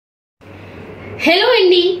Hello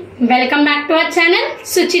అండి, welcome back to our channel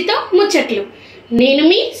Suchi తో ముచ్చట్లు. నేను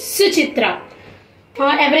మీ సుచిత్ర.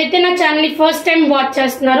 ఎవరైతే నా ఛానల్ ని ఫస్ట్ టైం వాచ్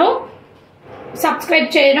చేస్తున్నారో సబ్స్క్రైబ్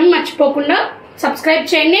చేయడం మర్చిపోకుండా సబ్స్క్రైబ్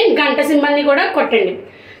చేయండి, గంట సింబల్ ని కూడా కొట్టండి.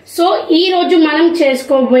 సో ఈ రోజు మనం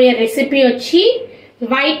చేసుకోబోయే రెసిపీ వచ్చి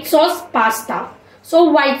white sauce pasta. So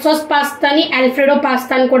white sauce పాస్తాని Alfredo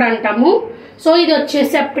pasta అని కూడా అంటాము. సో ఇది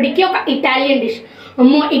వచ్చేసప్పటికి ఒక ఇటాలియన్ డిష్.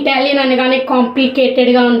 అమ్మో, ఇటాలియన్ అనగానే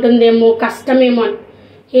కాంప్లికేటెడ్గా ఉంటుందేమో, కష్టమేమో అని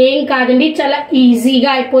ఏం కాదండి, చాలా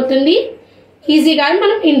ఈజీగా అయిపోతుంది. ఈజీగా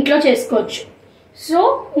మనం ఇంట్లో చేసుకోవచ్చు. సో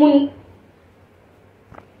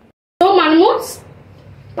మనము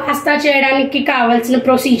పాస్తా చేయడానికి కావాల్సిన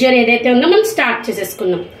ప్రొసీజర్ ఏదైతే ఉందో మనం స్టార్ట్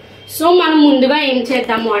చేసేసుకుందాం. సో మనం ముందుగా ఏం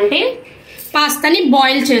చేద్దాము అంటే పాస్తాని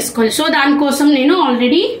బాయిల్ చేసుకోవాలి. సో దానికోసం నేను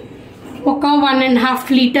ఆల్రెడీ ఒక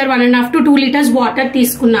 1.5 లీటర్ 1.5 to 2 లీటర్స్ వాటర్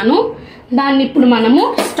తీసుకున్నాను. దాన్ని ఇప్పుడు మనము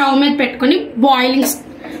స్టవ్ మీద పెట్టుకొని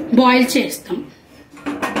బాయిల్ చేస్తాం.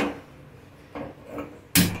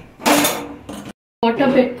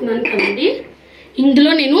 వాటర్ పెట్టుకున్నాను కదండి,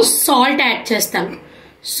 ఇందులో నేను సాల్ట్ యాడ్ చేస్తాను.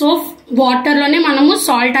 సో వాటర్లోనే మనము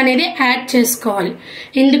సాల్ట్ అనేది యాడ్ చేసుకోవాలి,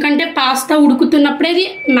 ఎందుకంటే పాస్తా ఉడుకుతున్నప్పుడే అది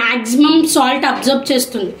మ్యాక్సిమం సాల్ట్ అబ్జర్వ్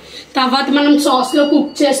చేస్తుంది. తర్వాత మనం సాస్లో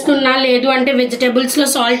కుక్ చేస్తున్నా లేదు అంటే వెజిటేబుల్స్లో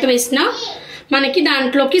సాల్ట్ వేసినా మనకి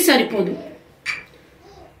దాంట్లోకి సరిపోదు.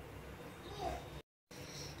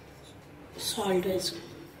 సాల్ట్ వేసుకున్నాం.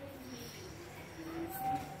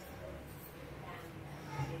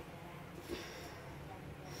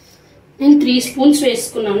 నేను 3 స్పూన్స్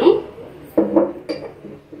వేసుకున్నాను.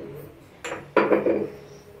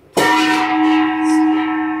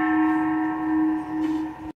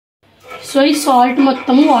 సో ఈ సాల్ట్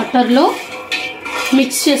మొత్తం వాటర్లో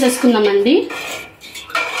మిక్స్ చేసేసుకుందామండి.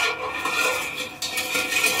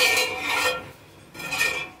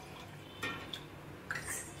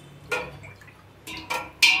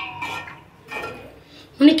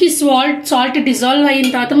 మనకి సాల్ట్ డిజాల్వ్ అయిన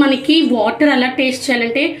తర్వాత మనకి వాటర్ ఎలా టేస్ట్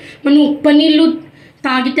చేయాలంటే మనం ఉప్పు నీళ్ళు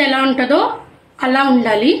తాగితే ఎలా ఉంటుందో అలా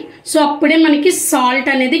ఉండాలి. సో అప్పుడే మనకి సాల్ట్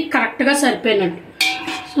అనేది కరెక్ట్గా సరిపోయినట్టు.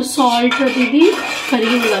 సో సాల్ట్ అనేది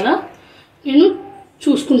కరిగింది కదా, నేను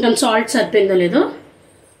చూసుకుంటాను సాల్ట్ సరిపోయిందో లేదో.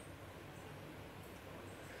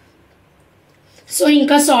 సో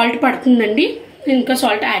ఇంకా సాల్ట్ పడుతుందండి, ఇంకా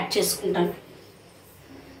సాల్ట్ యాడ్ చేసుకుంటాను.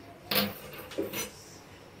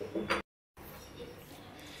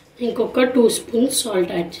 ఇంకొక 2 స్పూన్స్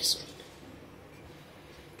సాల్ట్ యాడ్ చేసుకుంటాను.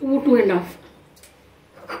 2.5.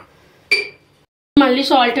 మళ్ళీ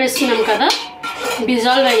సాల్ట్ వేస్తున్నాం కదా,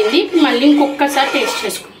 డిజాల్వ్ అయింది. మళ్ళీ ఇంకొకసారి టేస్ట్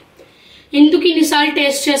చేసుకుంటాం. ఎందుకు ఇన్నిసార్లు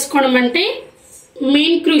టేస్ట్ చేసుకోవడం అంటే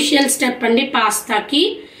మెయిన్ క్రూషియల్ స్టెప్ అండి పాస్తాకి.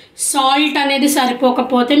 సాల్ట్ అనేది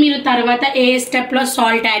సరిపోకపోతే మీరు తర్వాత ఏ స్టెప్లో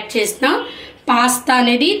సాల్ట్ యాడ్ చేసినా పాస్తా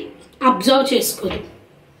అనేది అబ్జర్వ్ చేసుకోదు.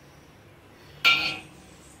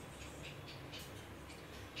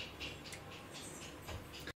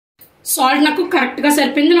 సాల్ట్ నాకు కరెక్ట్గా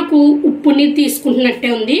సరిపోయింది, నాకు ఉప్పుని తీసుకుంటున్నట్టే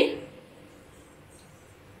ఉంది.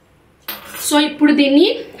 సో ఇప్పుడు దీన్ని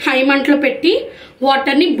హై మంటలో పెట్టి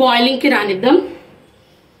వాటర్ని బాయిలింగ్కి రానిద్దాం.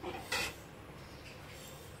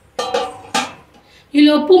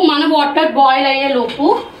 ఈలోపు మన వాటర్ బాయిల్ అయ్యే లోపు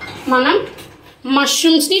మనం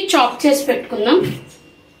మష్రూమ్స్ని చాప్ చేసి పెట్టుకుందాం.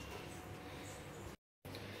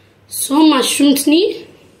 సో మష్రూమ్స్ని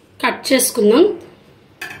కట్ చేసుకుందాం.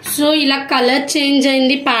 సో ఇలా కలర్ చేంజ్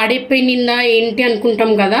అయింది, పాడైపోయిందా ఏంటి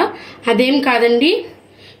అనుకుంటాం కదా, అదేం కాదండి.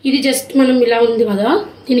 ఇది జస్ట్ మనం ఇలా ఉంది కదా,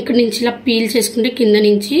 దీని ఇక్కడ నుంచి ఇలా పీల్ చేసుకుంటే కింద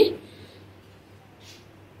నుంచి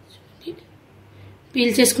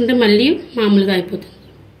పీల్ చేసుకుంటే మళ్ళీ మామూలుగా అయిపోతుంది.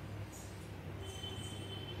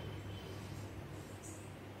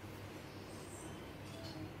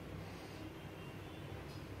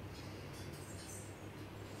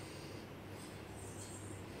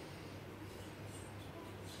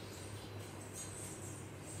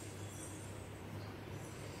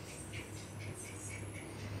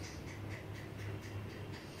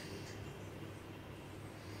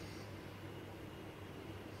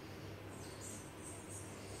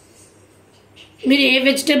 మీరు ఏ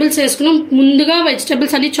వెజిటేబుల్స్ వేసుకున్నా ముందుగా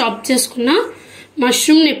వెజిటేబుల్స్ అన్ని చాప్ చేసుకున్నా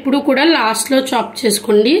మష్రూమ్ని ఎప్పుడు కూడా లాస్ట్లో చాప్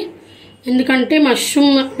చేసుకోండి, ఎందుకంటే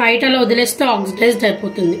మష్రూమ్ బయట అలా వదిలేస్తే ఆక్సిడైజ్డ్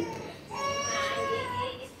అయిపోతుంది.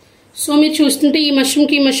 సో మీరు చూస్తుంటే ఈ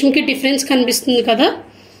మష్రూమ్కి డిఫరెన్స్ కనిపిస్తుంది కదా.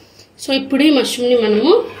 సో ఇప్పుడు ఈ మష్రూమ్ని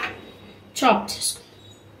మనము చాప్ చేసుకుందాం.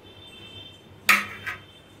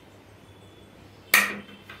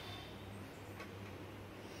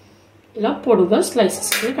 ఇలా పొడుగా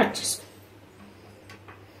స్లైసెస్ కట్ చేసుకుందాం.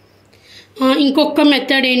 ఇంకొక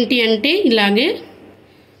మెథడ్ ఏంటి అంటే ఇలాగే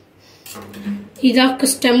ఇది ఒక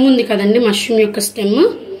స్టెమ్ ఉంది కదండి, మష్రూమ్ యొక్క స్టెమ్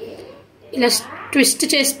ఇలా ట్విస్ట్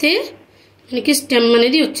చేస్తే మనకి స్టెమ్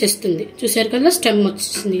అనేది వచ్చేస్తుంది. చూసారు కదా, స్టెమ్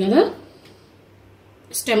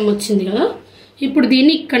వచ్చింది కదా. ఇప్పుడు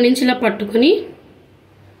దీన్ని ఇక్కడి నుంచి ఇలా పట్టుకొని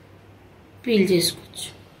పీల్ చేసుకోవచ్చు.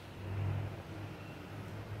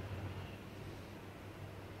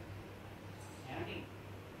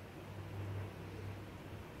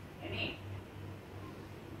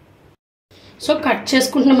 సో కట్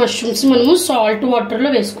చేసుకుంటున్న మష్రూమ్స్ మనము సాల్ట్ వాటర్లో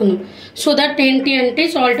వేసుకుందాం. సో దట్ ఏంటి అంటే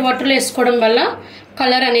సాల్ట్ వాటర్లో వేసుకోవడం వల్ల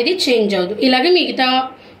కలర్ అనేది చేంజ్ అవ్వదు. ఇలాగే మిగతా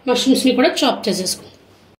మష్రూమ్స్ని కూడా చాప్ చేసేసుకుందాం.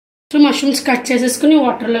 సో మష్రూమ్స్ కట్ చేసేసుకుని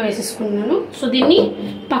వాటర్లో వేసేసుకున్నాను. సో దీన్ని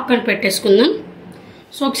పక్కన పెట్టేసుకుందాం.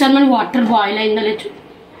 సో ఒకసారి మన వాటర్ బాయిల్ అయిందా లేదు,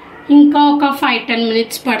 ఇంకా ఒక 5-10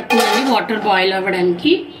 మినిట్స్ పడుతుందండి వాటర్ బాయిల్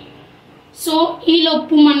అవ్వడానికి. సో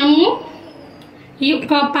ఈలోపు మనము ఈ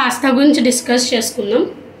యొక్క పాస్తా గురించి డిస్కస్ చేసుకుందాం.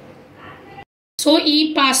 సో ఈ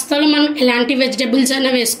పాస్తాలో మనం ఎలాంటి వెజిటబుల్స్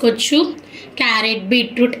అయినా వేసుకోవచ్చు. క్యారెట్,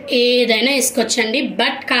 బీట్రూట్ ఏదైనా వేసుకోవచ్చు అండి.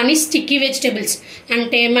 బట్ కానీ స్టిక్కీ వెజిటబుల్స్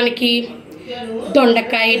అంటే మనకి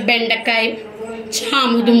దొండకాయ, బెండకాయ,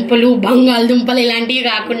 చామదుంపలు, బంగాళదుంపలు ఇలాంటివి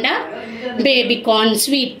కాకుండా బేబీ కార్న్,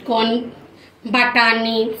 స్వీట్ కార్న్,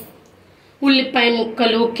 బఠానీ, ఉల్లిపాయ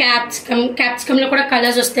ముక్కలు, క్యాప్సికంలో కూడా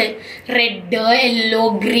కలర్స్ వస్తాయి. Red, yellow,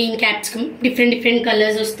 green capsicum different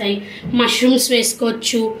colours వస్తాయి. మష్రూమ్స్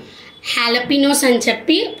వేసుకోవచ్చు. హాలపినోస్ అని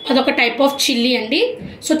చెప్పి అదొక టైప్ ఆఫ్ చిల్లీ అండి.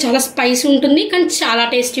 సో చాలా స్పైసీ ఉంటుంది కానీ చాలా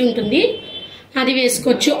టేస్టీ ఉంటుంది, అది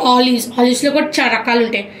వేసుకోవచ్చు. ఆలివ్స్లో కూడా చాలా రకాలు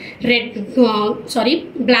ఉంటాయి.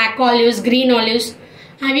 బ్లాక్ ఆలివ్స్, గ్రీన్ ఆలివ్స్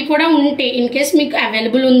అవి కూడా ఉంటాయి. ఇన్ కేస్ మీకు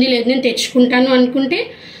అవైలబుల్ ఉంది లేదు నేను తెచ్చుకుంటాను అనుకుంటే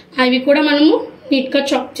అవి కూడా మనము నీట్గా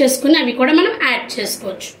చాప్ చేసుకుని అవి కూడా మనం యాడ్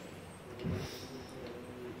చేసుకోవచ్చు.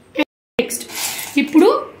 నెక్స్ట్ ఇప్పుడు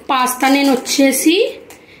పాస్తా నేను వచ్చేసి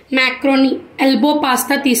మ్యాక్రోనీ ఎల్బో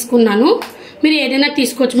పాస్తా తీసుకున్నాను. మీరు ఏదైనా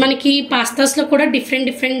తీసుకోవచ్చు. మనకి పాస్తాస్లో కూడా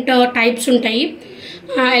డిఫరెంట్ టైప్స్ ఉంటాయి.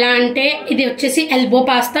 ఎలా అంటే ఇది వచ్చేసి ఎల్బో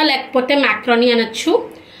పాస్తా లేకపోతే మ్యాక్రోనీ అనొచ్చు.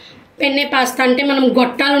 పెన్నే పాస్తా అంటే మనం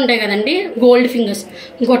గొట్టాలు ఉంటాయి కదండి, గోల్డ్ ఫింగర్స్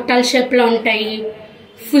గొట్టాల షేప్లో ఉంటాయి.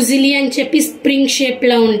 ఫుజిలీ అని చెప్పి స్ప్రింగ్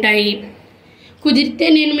షేప్లో ఉంటాయి. కుదిరితే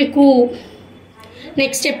నేను మీకు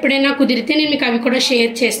నెక్స్ట్ ఎప్పుడైనా కుదిరితే నేను మీకు అవి కూడా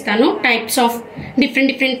షేర్ చేస్తాను. టైప్స్ ఆఫ్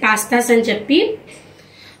డిఫరెంట్ పాస్తాస్ అని చెప్పి.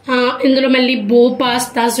 ఇందులో మళ్ళీ బో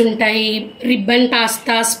పాస్తాస్ ఉంటాయి, రిబ్బన్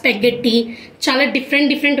పాస్తా, స్పెగెట్టి, చాలా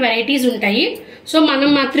డిఫరెంట్ వెరైటీస్ ఉంటాయి. సో మనం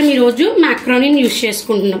మాత్రం ఈరోజు మ్యాక్రోనీని యూజ్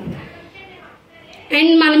చేసుకుంటున్నాం.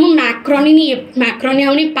 అండ్ మనము మ్యాక్రోనీ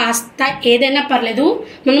అవని పాస్తా ఏదైనా పర్లేదు,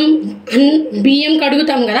 మనం బియ్యం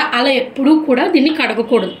కడుగుతాం కదా అలా ఎప్పుడూ కూడా దీన్ని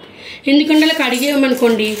కడగకూడదు. ఎందుకంటే అలా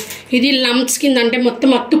కడిగేమనుకోండి ఇది లంప్స్ కింద అంటే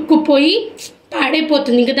మొత్తం అతుక్కుపోయి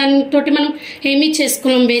పాడైపోతుంది. ఇంకా దానితోటి మనం ఏమీ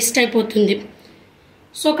చేసుకోలేం, వేస్ట్ అయిపోతుంది.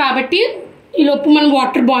 సో కాబట్టి ఈలోపు మనం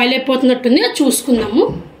వాటర్ బాయిల్ అయిపోతున్నట్టుంది, అది చూసుకుందాము.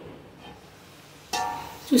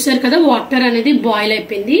 చూసారు కదా వాటర్ అనేది బాయిల్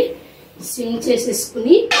అయిపోయింది. సిమ్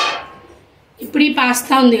చేసేసుకుని ఇప్పుడు ఈ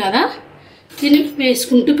పాస్తా ఉంది కదా దీన్ని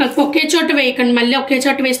వేసుకుంటూ ఒకే చోట వేయకండి, మళ్ళీ ఒకే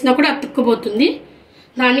చోట వేసినా కూడా అతుక్కుపోతుంది.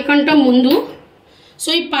 దానికంటే ముందు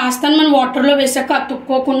సో ఈ పాస్తాను మనం వాటర్లో వేసాక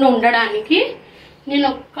అతుక్కోకుండా ఉండడానికి నేను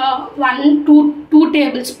ఒక 1-2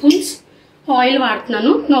 టేబుల్ స్పూన్స్ ఆయిల్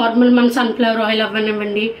వాడుతున్నాను. నార్మల్ మన సన్ఫ్లవర్ ఆయిల్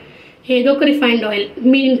అవ్వనివ్వండి, ఏదో ఒక రిఫైన్డ్ ఆయిల్.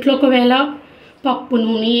 మీ ఇంట్లో ఒకవేళ పప్పు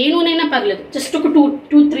నూనె ఏ నూనె అయినా పర్లేదు, జస్ట్ ఒక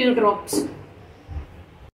 2-3 డ్రాప్స్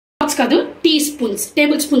కాదు,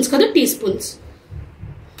 టేబుల్ స్పూన్స్ కాదు, టీ స్పూన్స్.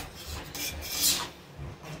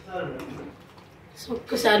 సో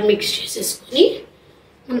ఒక్కసారి మిక్స్ చేసేసుకొని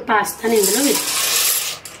మన పాస్తాని ఇందులో వేసి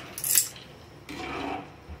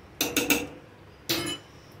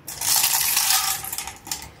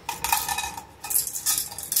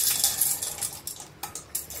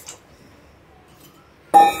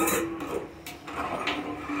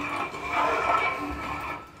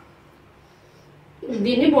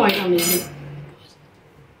దీన్ని బాయిల్ అవ్వాలి.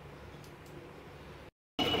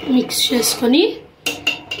 మిక్స్ చేసుకొని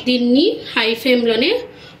దీన్ని హై ఫ్లేమ్లోనే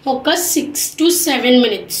ఒక 6 to 7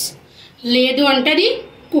 minutes, లేదు అంటే అది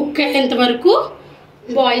కుక్ అయ్యేంత వరకు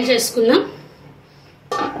బాయిల్ చేసుకుందాం.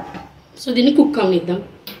 సో దీన్ని కుక్ అవ్వనిద్దాం.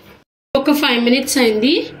 ఒక 5 minutes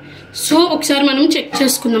అయింది. సో ఒకసారి మనం చెక్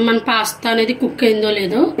చేసుకుందాం మన పాస్తా అనేది కుక్ అయిందో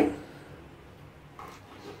లేదో.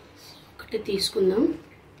 ఒకటి తీసుకుందాం.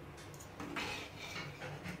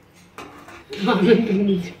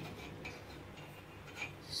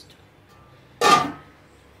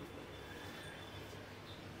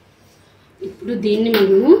 ఇప్పుడు దీన్ని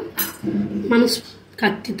మన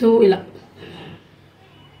కత్తితో ఇలా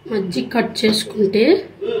మధ్య కట్ చేసుకుంటే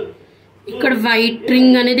ఇక్కడ వైట్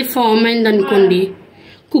రింగ్ అనేది ఫామ్ అయింది అనుకోండి,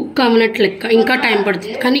 కుక్ అవ్వనట్లు లెక్క, ఇంకా టైం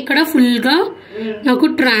పడుతుంది. కానీ ఇక్కడ ఫుల్గా నాకు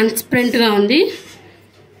ట్రాన్స్పరెంట్గా ఉంది.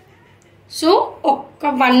 సో ఒక్క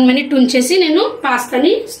 1 minute ఉంచేసి నేను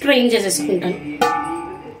పాస్తాని స్ట్రెయిన్ చేసేసుకుంటాను.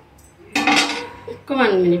 ఒక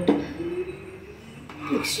 1 minute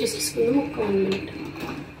మిక్స్ చేసేసుకుందాం. ఒక 1 minute.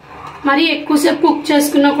 మరి ఎక్కువసేపు కుక్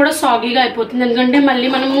చేసుకున్నా కూడా సాగీగా అయిపోతుంది, ఎందుకంటే మళ్ళీ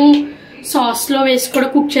మనము సాస్లో వేసి కూడా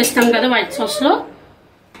కుక్ చేస్తాం కదా, వైట్ సాస్లో.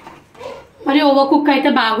 మరి ఓవర్ కుక్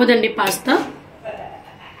అయితే బాగోదండి పాస్తా.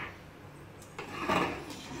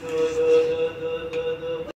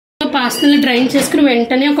 పాస్తాని డ్రైన్ చేసుకుని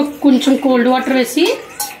వెంటనే ఒక కొంచెం కోల్డ్ వాటర్ వేసి,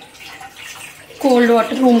 cold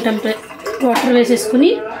water room temperature water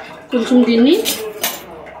వేసేసుకుని కొంచెం దీన్ని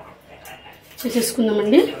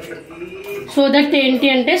చేసేసుకుందామండి. సో దట్ ఏంటి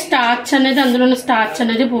అంటే స్టార్చ్ అనేది, అందులో ఉన్న స్టార్చ్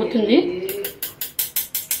అనేది పోతుంది.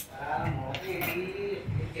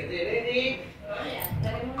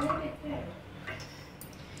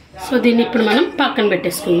 సో దీన్ని ఇప్పుడు మనం పక్కన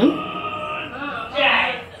పెట్టేసుకుందాం.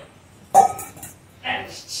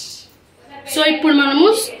 సో ఇప్పుడు మనము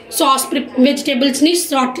సాస్ వెజిటేబుల్స్ని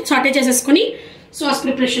సాటే చేసేసుకొని సాస్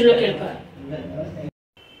ప్రిపరేషన్లోకి వెళ్ళిపోవాలి.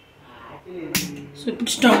 సో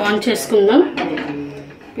ఇప్పుడు స్టవ్ ఆన్ చేసుకుందాం,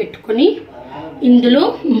 పెట్టుకొని ఇందులో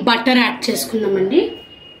బటర్ యాడ్ చేసుకుందామండి.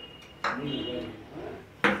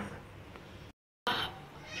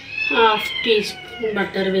 1/2 teaspoon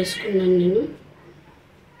బటర్ వేసుకున్నాను నేను.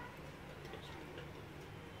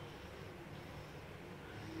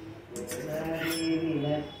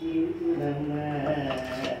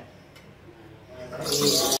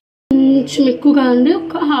 కొంచెం ఎక్కువ కాదండి,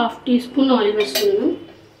 ఒక 1/2 teaspoon ఆయిల్ వేసుకున్నాను.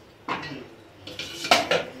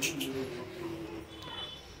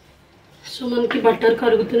 సో మనకి బటర్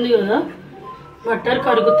కరుగుతుంది కదా,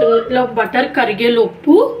 బటర్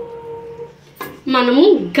కరిగేలోపు మనము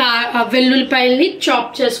వెల్లుల్లిపాయల్ని చాప్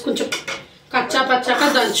చేసి కొంచెం కచ్చా పచ్చాగా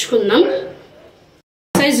దంచుకుందాం.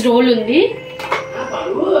 సైజ్ రోల్ ఉంది,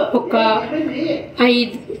 ఒక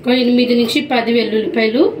 8 నుంచి 10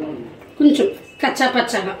 వెల్లుల్లిపాయలు కొంచెం కచ్చా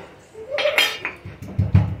పచ్చాగా.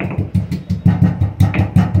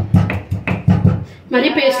 మరి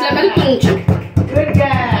పేస్ట్ లాగా కొంచెం.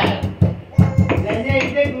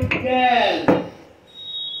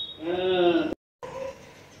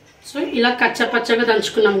 సో ఇలా కచ్చా పచ్చగా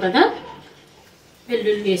దంచుకున్నాం కదా,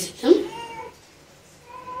 వెల్లుల్లి వేసేద్దాం.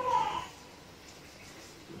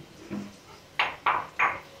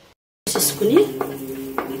 వేసేసుకుని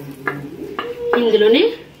ఇందులోనే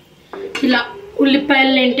ఇలా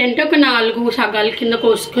ఉల్లిపాయలు ఏంటంటే ఒక 4 సగాల కింద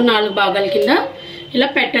కోసుకుని 4 భాగాల కింద ఇలా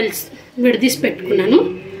పెటల్స్ విడదీసి పెట్టుకున్నాను,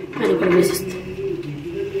 అది కూడా వేసేస్తాను.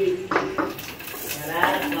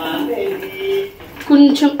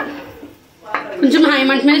 కొంచెం హై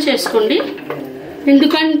మంట మీద చేసుకోండి,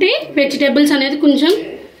 ఎందుకంటే వెజిటేబుల్స్ అనేది కొంచెం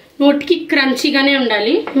నోటికి క్రంచీగానే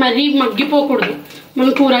ఉండాలి, మరీ మగ్గిపోకూడదు.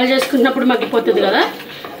 మనం కూరలు చేసుకున్నప్పుడు మగ్గిపోతుంది కదా,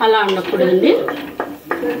 అలా ఉండకూడదండి.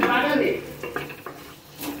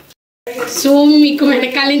 సో మీకు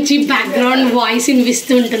వెనకాల నుంచి బ్యాక్గ్రౌండ్ వాయిస్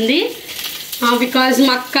వినిపిస్తూ ఉంటుంది, బికాజ్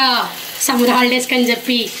మా అక్క సమ్మర్ హాలిడేస్కి అని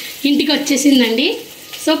చెప్పి ఇంటికి వచ్చేసిందండి.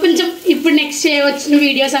 సో కొంచెం ఇప్పుడు నెక్స్ట్ వచ్చిన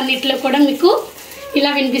వీడియోస్ అన్నిట్లో కూడా మీకు ఇలా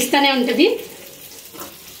వినిపిస్తూనే ఉంటుంది.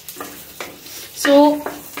 సో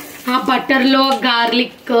ఆ బటర్లో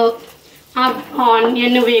గార్లిక్, ఆ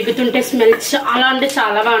ఆనియన్ వేగుతుంటే స్మెల్ చాలా అంటే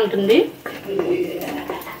చాలా బాగుంటుంది.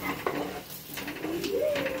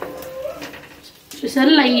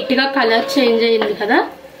 చూసారు లైట్గా కలర్ చేంజ్ అయింది కదా,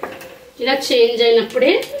 ఇలా చేంజ్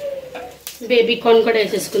అయినప్పుడే బేబీ కార్న్ కూడా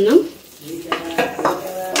వేసేసుకుందాం.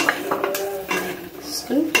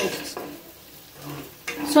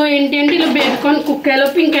 సో ఏంటి అంటే ఇలా బేబీ కార్న్ కుక్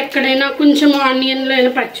అయ్యేలోపు ఇంకెక్కడైనా కొంచెం ఆనియన్లో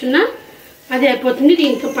అయినా పచ్చున్నా అది అయిపోతుంది.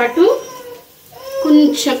 దీంతో పాటు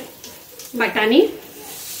కొంచెం బఠానీ,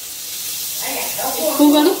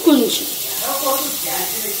 ఎక్కువగా కొంచెం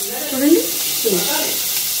చూడండి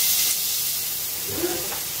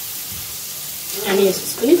అని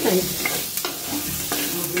వేసేసుకొని ఫ్రై.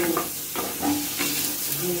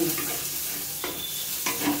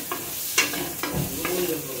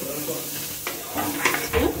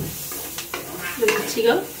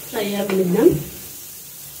 మంచిగా ఫ్రై అవ్వనిద్దాం.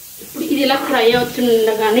 ఇప్పుడు ఇది ఇలా ఫ్రై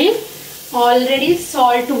అవుతుండగానే ఆల్రెడీ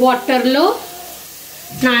సాల్ట్ వాటర్లో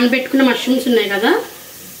నానబెట్టుకున్న మష్రూమ్స్ ఉన్నాయి కదా,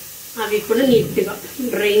 అవి కూడా నీట్గా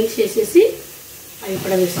డ్రైన్ చేసేసి అవి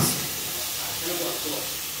కూడా వేసేస్తాం.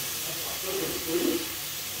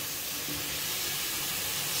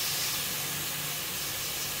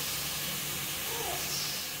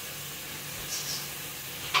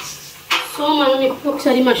 సో మనం ఇప్పుడు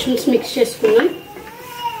ఒకసారి మష్రూమ్స్ మిక్స్ చేసుకుందాం.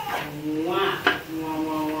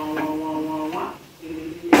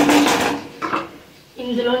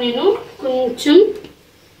 ఇందులో నేను కొంచెం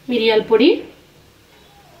మిరియాల పొడి,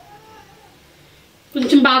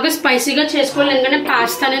 కొంచెం బాగా స్పైసీగా చేసుకోవాలి, ఎందుకంటే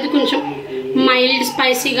పాస్తా అనేది కొంచెం మైల్డ్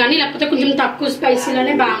స్పైసీ కానీ లేకపోతే కొంచెం తక్కువ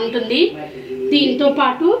స్పైసీలోనే బాగుంటుంది. దీంతో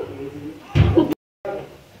పాటు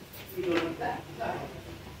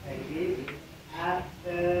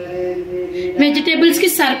వెజిటేబుల్స్కి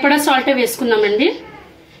సరిపడా సాల్టే వేసుకుందామండి.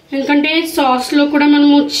 ఎందుకంటే సాస్లో కూడా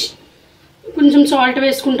మనము కొంచెం సాల్ట్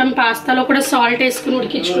వేసుకుంటాం, పాస్తాలో కూడా సాల్ట్ వేసుకుని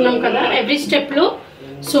ఉడికించుకున్నాం కదా ఎవ్రీ స్టెప్లో.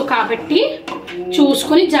 సో కాబట్టి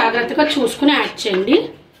చూసుకొని జాగ్రత్తగా చూసుకొని యాడ్ చేయండి.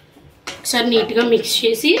 ఒకసారి నీట్గా మిక్స్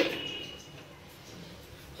చేసి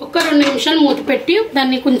ఒక 2 నిమిషాలు మూత పెట్టి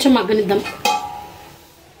దాన్ని కొంచెం మగ్గనిద్దాం.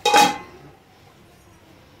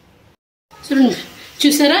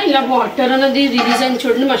 చూసారా ఇలా వాటర్ అనేది రిలీజ్ అని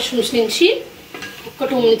చూడండి మష్రూమ్స్ నుంచి. ఒక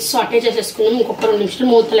 2 మినిట్స్ సాటే చేసేసుకుందాం, ఇంకొక 2 నిమిషాలు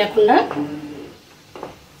మూత లేకుండా.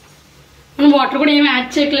 మనం వాటర్ కూడా ఏమి యాడ్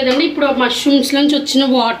చేయట్లేదండి. ఇప్పుడు మష్రూమ్స్ నుంచి వచ్చిన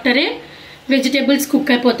వాటరే వెజిటేబుల్స్ కుక్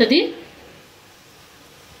అయిపోతుంది.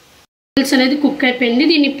 వెజిటేబుల్స్ అనేది కుక్ అయిపోయింది.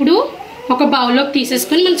 దీన్ని ఇప్పుడు ఒక బౌల్లోకి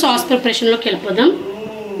తీసేసుకొని మనం సాస్ ప్రిపరేషన్లోకి వెళ్ళిపోదాం.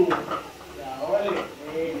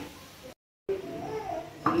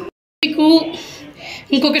 మీకు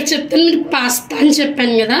ఇంకొకటి చెప్తాను, మీరు పాస్తా అని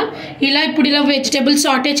చెప్పాను కదా, ఇప్పుడు ఇలా వెజిటేబుల్స్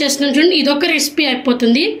సాటే చేస్తున్నాను చూడండి, ఇదొక రెసిపీ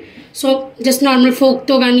అయిపోతుంది. సో జస్ట్ నార్మల్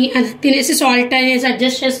ఫోక్తో కానీ అది తినేసి సాల్ట్ అనేసి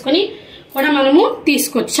అడ్జస్ట్ చేసుకొని కూడా మనము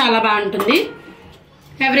తీసుకోవచ్చు, చాలా బాగుంటుంది.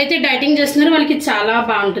 ఎవరైతే డైటింగ్ చేస్తున్నారో వాళ్ళకి చాలా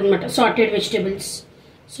బాగుంటుంది అన్నమాట సాటెడ్ వెజిటేబుల్స్.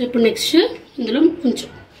 సో ఇప్పుడు నెక్స్ట్ ఇందులో కొంచెం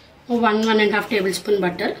 1.5 టేబుల్ స్పూన్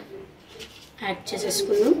బటర్ యాడ్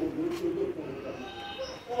చేసేసుకుందాం.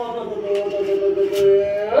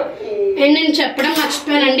 అండ్ నేను చెప్పడం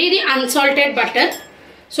మర్చిపోయానండి, ఇది అన్సాల్టెడ్ బటర్.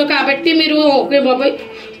 సో కాబట్టి మీరు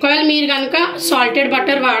ఒకవేళ మీరు కనుక సాల్టెడ్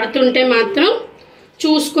బటర్ వాడుతుంటే మాత్రం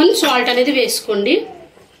చూసుకొని సాల్ట్ అనేది వేసుకోండి.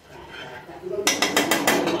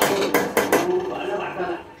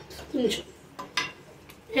 కొంచెం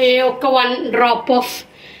ఒక 1 డ్రాప్ ఆఫ్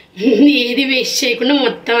ఏది వేస్ట్ చేయకుండా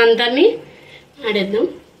మొత్తం అంతాన్ని ఆడేద్దాం.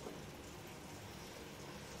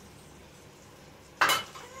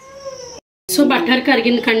 సో బటర్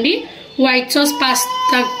కరిగింది కండి. వైట్ సాస్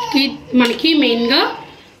పాస్తాకి మనకి మెయిన్గా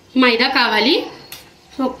మైదా కావాలి.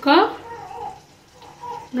 ఒక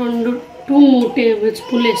 2-3 టేబుల్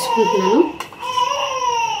స్పూన్లు వేసుకుంటున్నాను.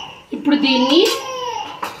 ఇప్పుడు దీన్ని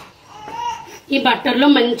ఈ బటర్లో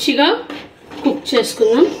మంచిగా కుక్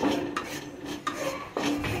చేసుకుందాం,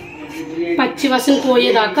 పచ్చి వాసన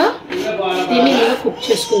పోయేదాకా దీన్ని ఇలా కుక్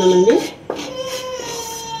చేసుకుందామండి.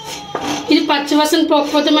 ఇది పచ్చి వాసన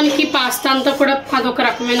పోకపోతే మనకి పాస్తా అంతా కూడా అదొక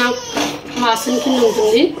రకమైన వాసన కింద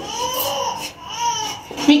ఉంటుంది.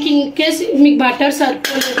 మీకు ఇన్ కేస్ మీకు బటర్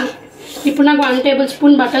సరిపోలేదు, ఇప్పుడు నాకు 1 టేబుల్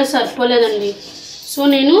స్పూన్ బటర్ సరిపోలేదండి. సో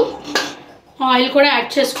నేను ఆయిల్ కూడా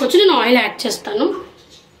యాడ్ చేసుకోవచ్చు. నేను ఆయిల్ యాడ్ చేస్తాను.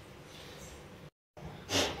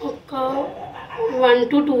 ఒక 1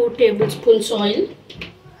 to 2 table spoons oil.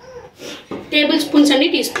 Table spoons అండి,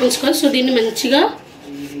 టీ స్పూన్స్ కాదు. సో దీన్ని మంచిగా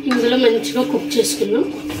ఇందులో మంచిగా కుక్ చేసుకున్నాం.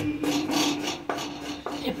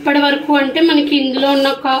 ఎప్పటి వరకు అంటే మనకి ఇందులో ఉన్న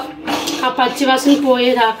ఆ పచ్చి వాసన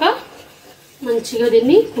పోయేదాకా మంచిగా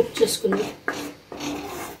దీన్ని కుక్ చేసుకుందాం.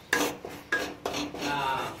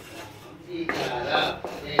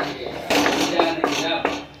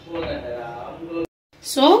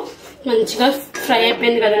 సో మంచిగా ఫ్రై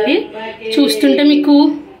అయిపోయింది కదండి. చూస్తుంటే మీకు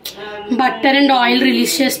బటర్ అండ్ ఆయిల్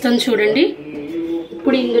రిలీజ్ చేస్తాను చూడండి.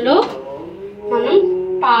 ఇప్పుడు ఇందులో మనం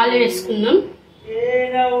పాలు వేసుకుందాం.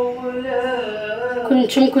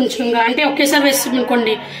 కొంచెం కొంచెంగా, అంటే ఒకేసారి వేస్తాం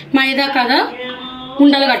అనుకోండి మైదా కదా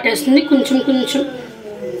ఉండలు కట్టేస్తుంది. కొంచెం కొంచెం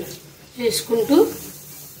వేసుకుంటూ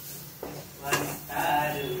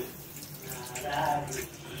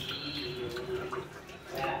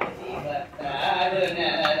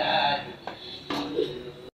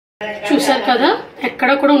చూసారు కదా, ఎక్కడ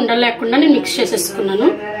కూడా ఉండలు లేకుండా నేను మిక్స్ చేసేసుకున్నాను.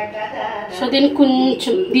 సో దీన్ని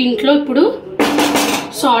కొంచెం దీంట్లో ఇప్పుడు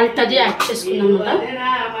సాల్ట్ అది యాడ్ చేసుకున్నాం కదా.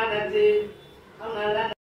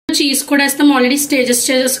 చీజ్ కూడా వేస్తాం, ఆల్రెడీ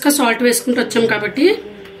స్టేజెస్గా సాల్ట్ వేసుకుంటూ వచ్చాం కాబట్టి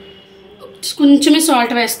కొంచెమే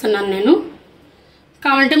సాల్ట్ వేస్తున్నాను నేను.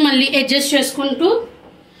 కావాలంటే మళ్ళీ అడ్జస్ట్ చేసుకుంటూ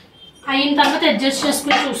అయిన తర్వాత అడ్జస్ట్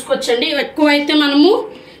చేసుకుని చూసుకోవచ్చండి. ఎక్కువైతే మనము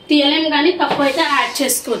తీయలేము కానీ తక్కువ అయితే యాడ్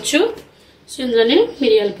చేసుకోవచ్చు. సో ఇందులోనే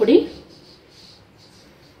మిరియాల పొడి,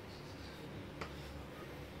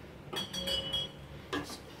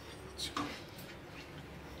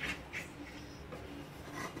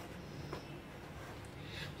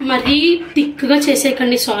 మరీ థిక్గా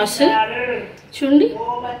చేసేయకండి సాస్. చూడండి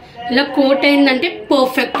ఇలా కోట్ అయిందంటే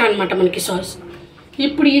పర్ఫెక్ట్ అనమాట మనకి సాస్.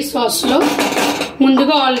 ఇప్పుడు ఈ సాస్లో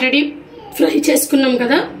ముందుగా ఆల్రెడీ ఫ్రై చేసుకున్నాం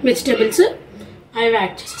కదా వెజిటేబుల్స్, అవి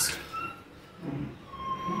యాడ్ చేసేస్తాం.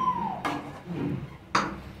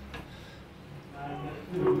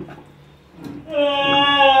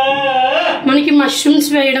 మనకి మష్రూమ్స్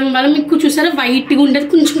వేయడం వల్ల మీకు చూసారా వైట్గా ఉండేది,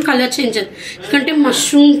 కొంచెం కలర్ చేంజ్ అవుతుంది. ఎందుకంటే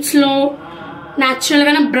మష్రూమ్స్లో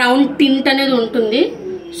న్యాచురల్గానే బ్రౌన్ టింట్ అనేది ఉంటుంది.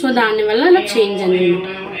 సో దానివల్ల అలా చేంజ్ అనమాట.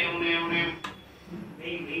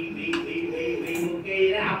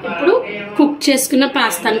 ఇప్పుడు కుక్ చేసుకున్న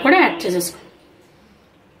పాస్తాను కూడా యాడ్ చేసేసుకుని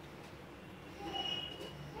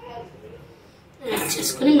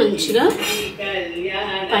మంచిగా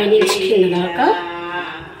పైనుంచి కింద దాకా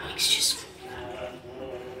మిక్స్ చేసుకుని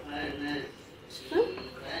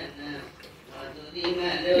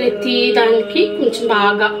ప్రతి దానికి కొంచెం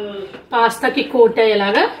బాగా పాస్తాకి కోట్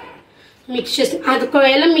అయ్యేలాగా మిక్స్ చేసి, అది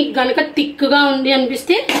ఒకవేళ మీకు కనుక థిక్గా ఉంది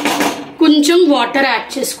అనిపిస్తే కొంచెం వాటర్ యాడ్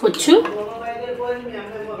చేసుకోవచ్చు.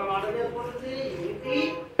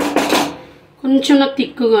 కొంచెం నాకు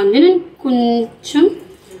థిక్గా ఉంది, నేను కొంచెం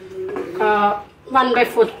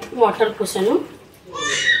 1/4 వాటర్ పోసాను.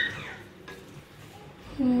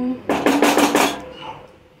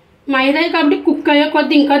 మైదా కాబట్టి కుక్ అయ్యే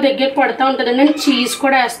కొద్ది ఇంకా దగ్గర పడుతూ ఉంటుంది. నేను చీజ్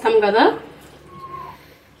కూడా వేస్తాం కదా,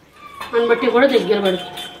 దాన్ని బట్టి కూడా దగ్గర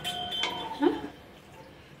పడుతుంది.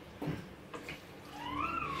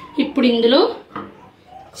 ఇప్పుడు ఇందులో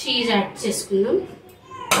చీజ్ యాడ్ చేసుకుందాం.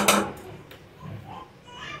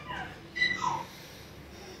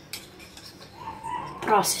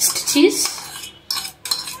 ప్రాసెస్డ్ చీజ్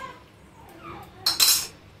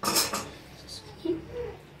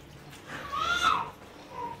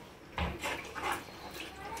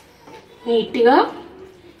నీట్గా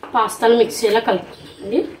పాస్తాను మిక్సీలో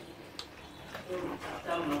కలుపుకుందామండి.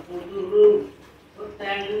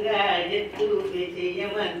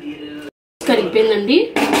 కలిపోయిందండి.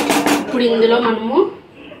 ఇప్పుడు ఇందులో మనము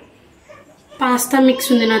పాస్తా మిక్స్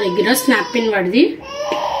ఉంది నా దగ్గర, స్నాప్పిన్ వాడిది,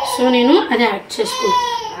 సో నేను అది యాడ్ చేసుకుంటాను.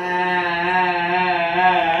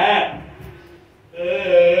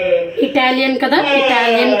 ఇటాలియన్ కదా,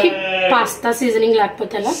 ఇటాలియన్కి పాస్తా సీజనింగ్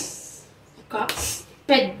లేకపోతే అలా ఒక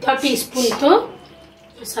పెద్ద టీ స్పూన్తో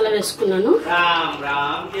మసాలా వేసుకున్నాను.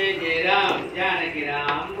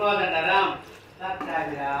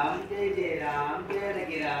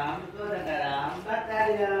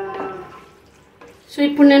 సో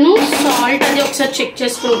ఇప్పుడు నేను సాల్ట్ అది ఒకసారి చెక్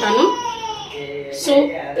చేసుకుంటాను. సో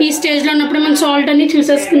ఈ స్టేజ్లో ఉన్నప్పుడు మనం సాల్ట్ అన్ని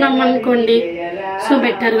చూసేసుకున్నాం అనుకోండి, సో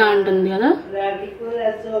బెటర్గా ఉంటుంది కదా.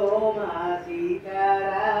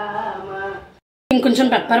 ఇంకొంచెం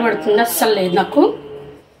పెప్పర్ పడుతుంది, అస్సలు లేదు నాకు.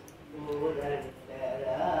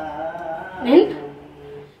 నేను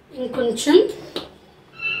ఇంకొంచెం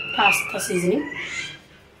పాస్తా సీజనింగ్,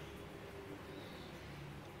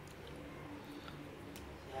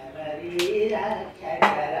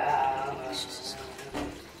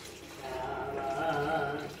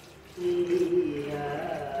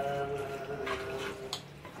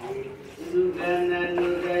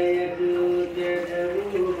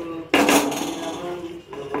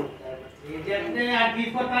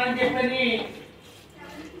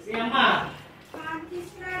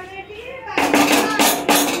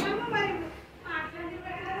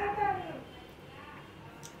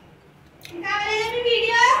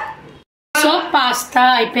 సో పాస్తా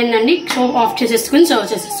అయిపోయిందండి. సో ఆఫ్ చేసేసుకుని సర్వ్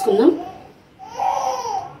చేసేసుకుందాం.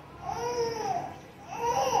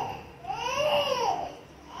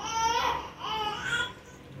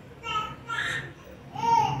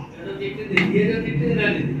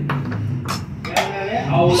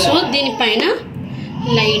 సో దీనిపైన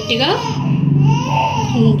లైట్గా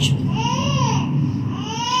కొంచెం,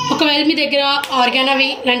 ఒకవేళ మీ దగ్గర ఆర్గానోవి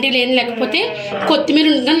లాంటివి లేకపోతే కొత్తిమీర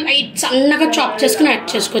ఉంటుంది, లైట్ సన్నగా చాప్ చేసుకుని యాడ్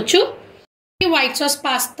చేసుకోవచ్చు. వైట్ సాస్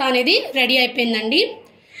పాస్తా అనేది రెడీ అయిపోయిందండి.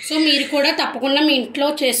 సో మీరు కూడా తప్పకుండా మీ ఇంట్లో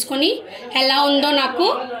చేసుకొని ఎలా ఉందో నాకు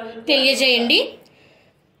తెలియజేయండి.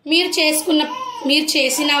 మీరు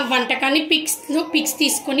చేసిన వంటకాన్ని పిక్స్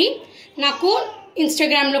తీసుకొని నాకు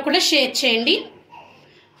ఇన్స్టాగ్రామ్లో కూడా షేర్ చేయండి.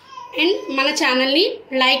 అండ్ మన ఛానల్ని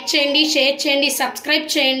లైక్ చేయండి, షేర్ చేయండి, సబ్స్క్రైబ్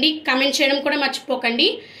చేయండి, కమెంట్ చేయడం కూడా మర్చిపోకండి.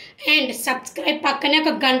 అండ్ సబ్స్క్రైబ్ పక్కనే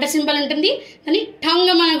ఒక గంట సింబల్ ఉంటుంది, దాన్ని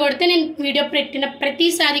ఠంగ్ మన కొడితే నేను వీడియో పెట్టిన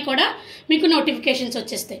ప్రతిసారి కూడా మీకు నోటిఫికేషన్స్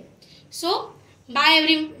వచ్చేస్తాయి. So bye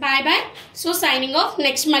bye. So signing off.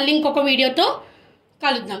 Next మళ్ళీ ఇంకొక వీడియోతో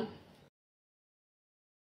కలుద్దాం.